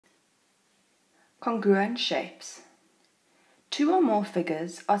Congruent shapes. Two or more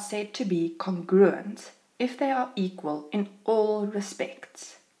figures are said to be congruent if they are equal in all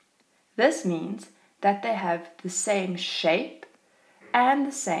respects. This means that they have the same shape and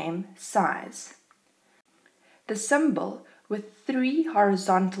the same size. The symbol with 3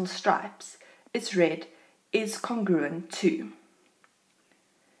 horizontal stripes is red is congruent to.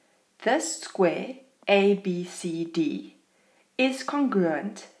 This square ABCD is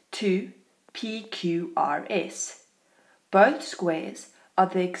congruent to PQRS. Both squares are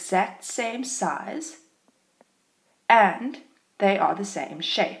the exact same size and they are the same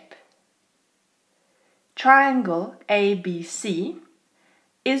shape. Triangle ABC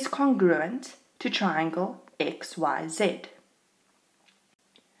is congruent to triangle XYZ.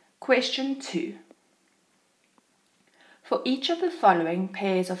 Question 2. For each of the following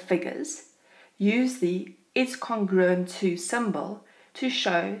pairs of figures, use the is congruent to symbol to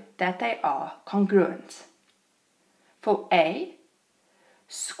show that they are congruent. For A,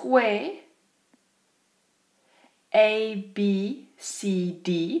 square ABCD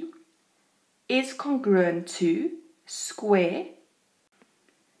is congruent to square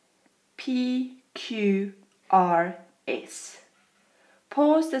PQRS.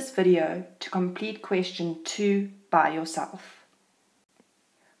 Pause this video to complete question 2 by yourself.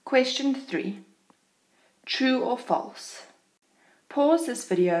 Question 3. True or false? Pause this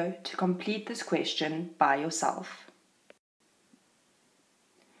video to complete this question by yourself.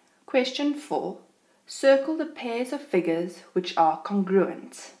 Question 4. Circle the pairs of figures which are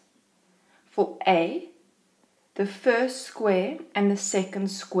congruent. For A, the first square and the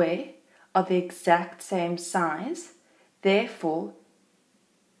second square are the exact same size, therefore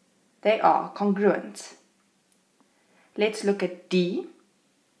they are congruent. Let's look at D.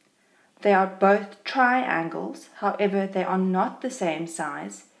 They are both triangles, however they are not the same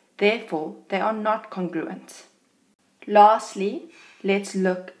size, therefore they are not congruent. Lastly, let's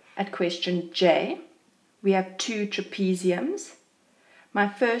look at question J. We have 2 trapeziums. My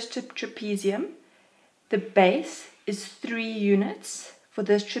first trapezium, the base is 3 units. For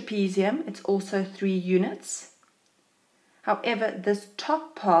this trapezium, it's also 3 units. However, this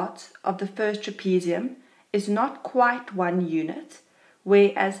top part of the first trapezium is not quite 1 unit,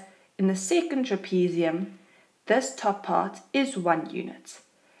 whereas in the second trapezium, this top part is 1 unit.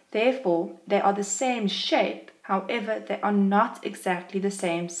 Therefore, they are the same shape, however, they are not exactly the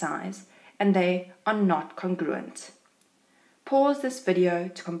same size, and they are not congruent. Pause this video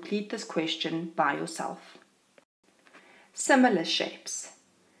to complete this question by yourself. Similar shapes.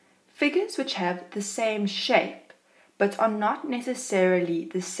 Figures which have the same shape but are not necessarily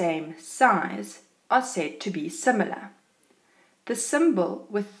the same size are said to be similar. The symbol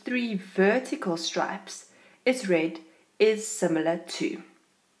with 3 vertical stripes is red is similar to.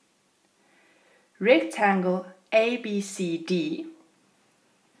 Rectangle ABCD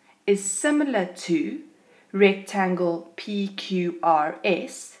is similar to rectangle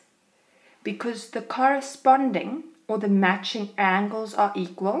PQRS because the corresponding or the matching angles are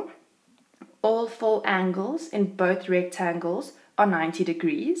equal. All 4 angles in both rectangles are 90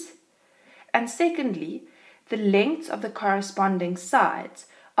 degrees. And secondly, the lengths of the corresponding sides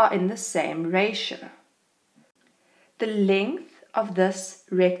are in the same ratio. The length of this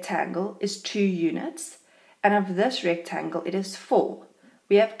rectangle is 2 units, and of this rectangle it is 4.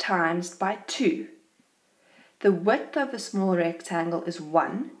 We have times by 2. The width of a small rectangle is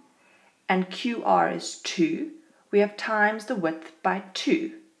 1, and QR is 2. We have times the width by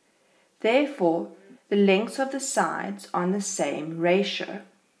 2. Therefore, the lengths of the sides are in the same ratio.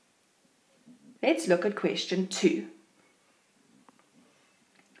 Let's look at question 2.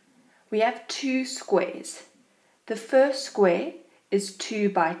 We have 2 squares. The first square is 2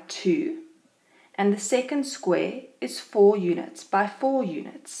 by 2, and the second square is 4 units by 4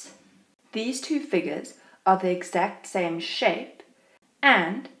 units. These 2 figures are the exact same shape,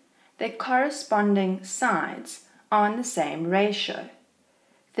 and their corresponding sides are in the same ratio.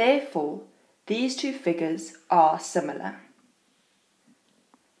 Therefore, these 2 figures are similar.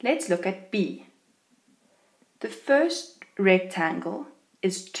 Let's look at B. The first rectangle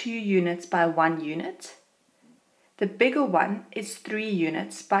is 2 units by 1 unit. The bigger one is 3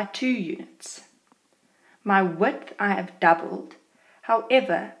 units by 2 units. My width I have doubled,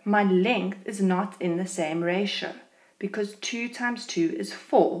 however my length is not in the same ratio because 2 times 2 is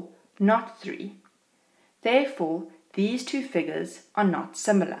 4, not 3. Therefore, these 2 figures are not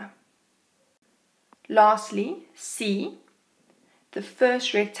similar. Lastly, C. The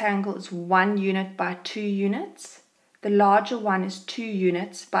first rectangle is 1 unit by 2 units. The larger one is 2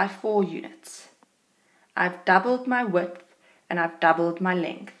 units by 4 units. I've doubled my width and I've doubled my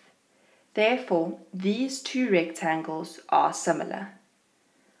length. Therefore, these two rectangles are similar.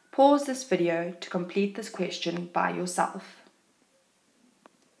 Pause this video to complete this question by yourself.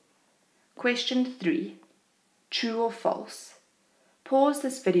 Question 3. True or false? Pause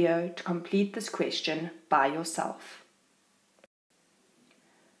this video to complete this question by yourself.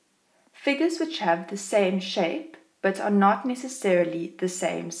 Figures which have the same shape but are not necessarily the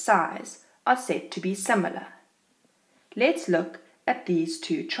same size are said to be similar. Let's look at these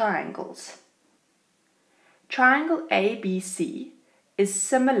two triangles. Triangle ABC is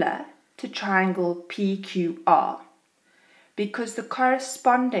similar to triangle PQR because the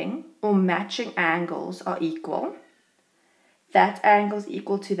corresponding or matching angles are equal. That angle is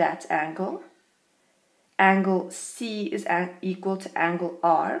equal to that angle. Angle C is equal to angle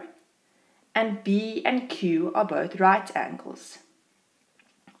R. And B and Q are both right angles.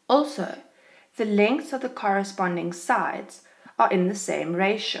 Also, the lengths of the corresponding sides are in the same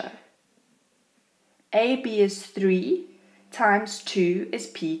ratio. AB is 3 times 2 is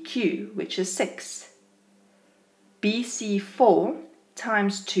PQ, which is 6. BC 4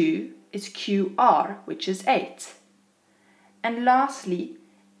 times 2 is QR, which is 8. And lastly,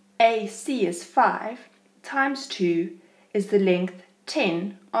 AC is 5 times 2 is the length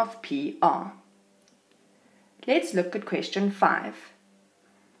 10 of PR. Let's look at question 5.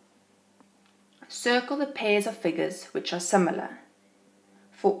 Circle the pairs of figures which are similar.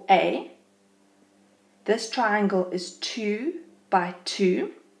 For A, this triangle is 2 by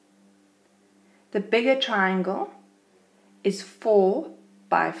 2. The bigger triangle is 4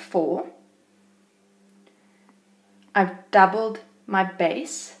 by 4. I've doubled my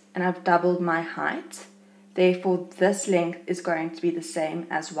base and I've doubled my height. Therefore, this length is going to be the same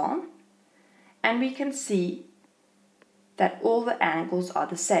as well. And we can see that all the angles are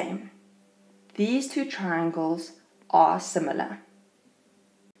the same. These two triangles are similar.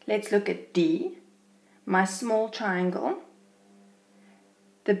 Let's look at D, my small triangle.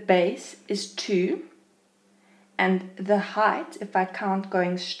 The base is 2, and the height, if I count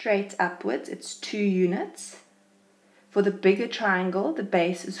going straight upwards, it's 2 units. For the bigger triangle, the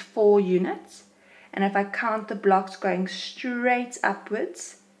base is 4 units. And if I count the blocks going straight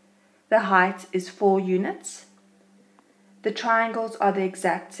upwards, the height is 4 units. The triangles are the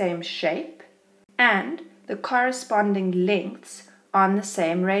exact same shape, and the corresponding lengths are in the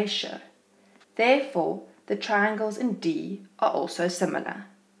same ratio. Therefore, the triangles in D are also similar.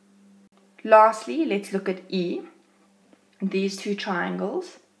 Lastly, let's look at E. These two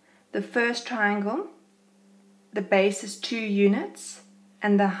triangles. The first triangle, the base is 2 units,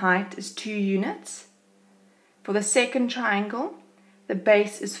 and the height is 2 units. For the second triangle, the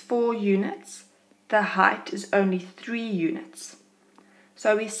base is 4 units, the height is only 3 units.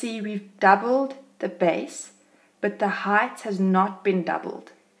 So we see we've doubled the base, but the height has not been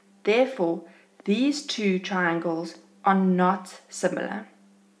doubled. Therefore, these two triangles are not similar.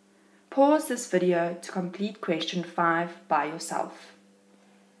 Pause this video to complete question 5 by yourself.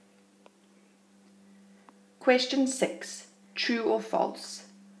 Question 6. True or false?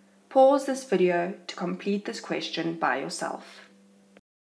 Pause this video to complete this question by yourself.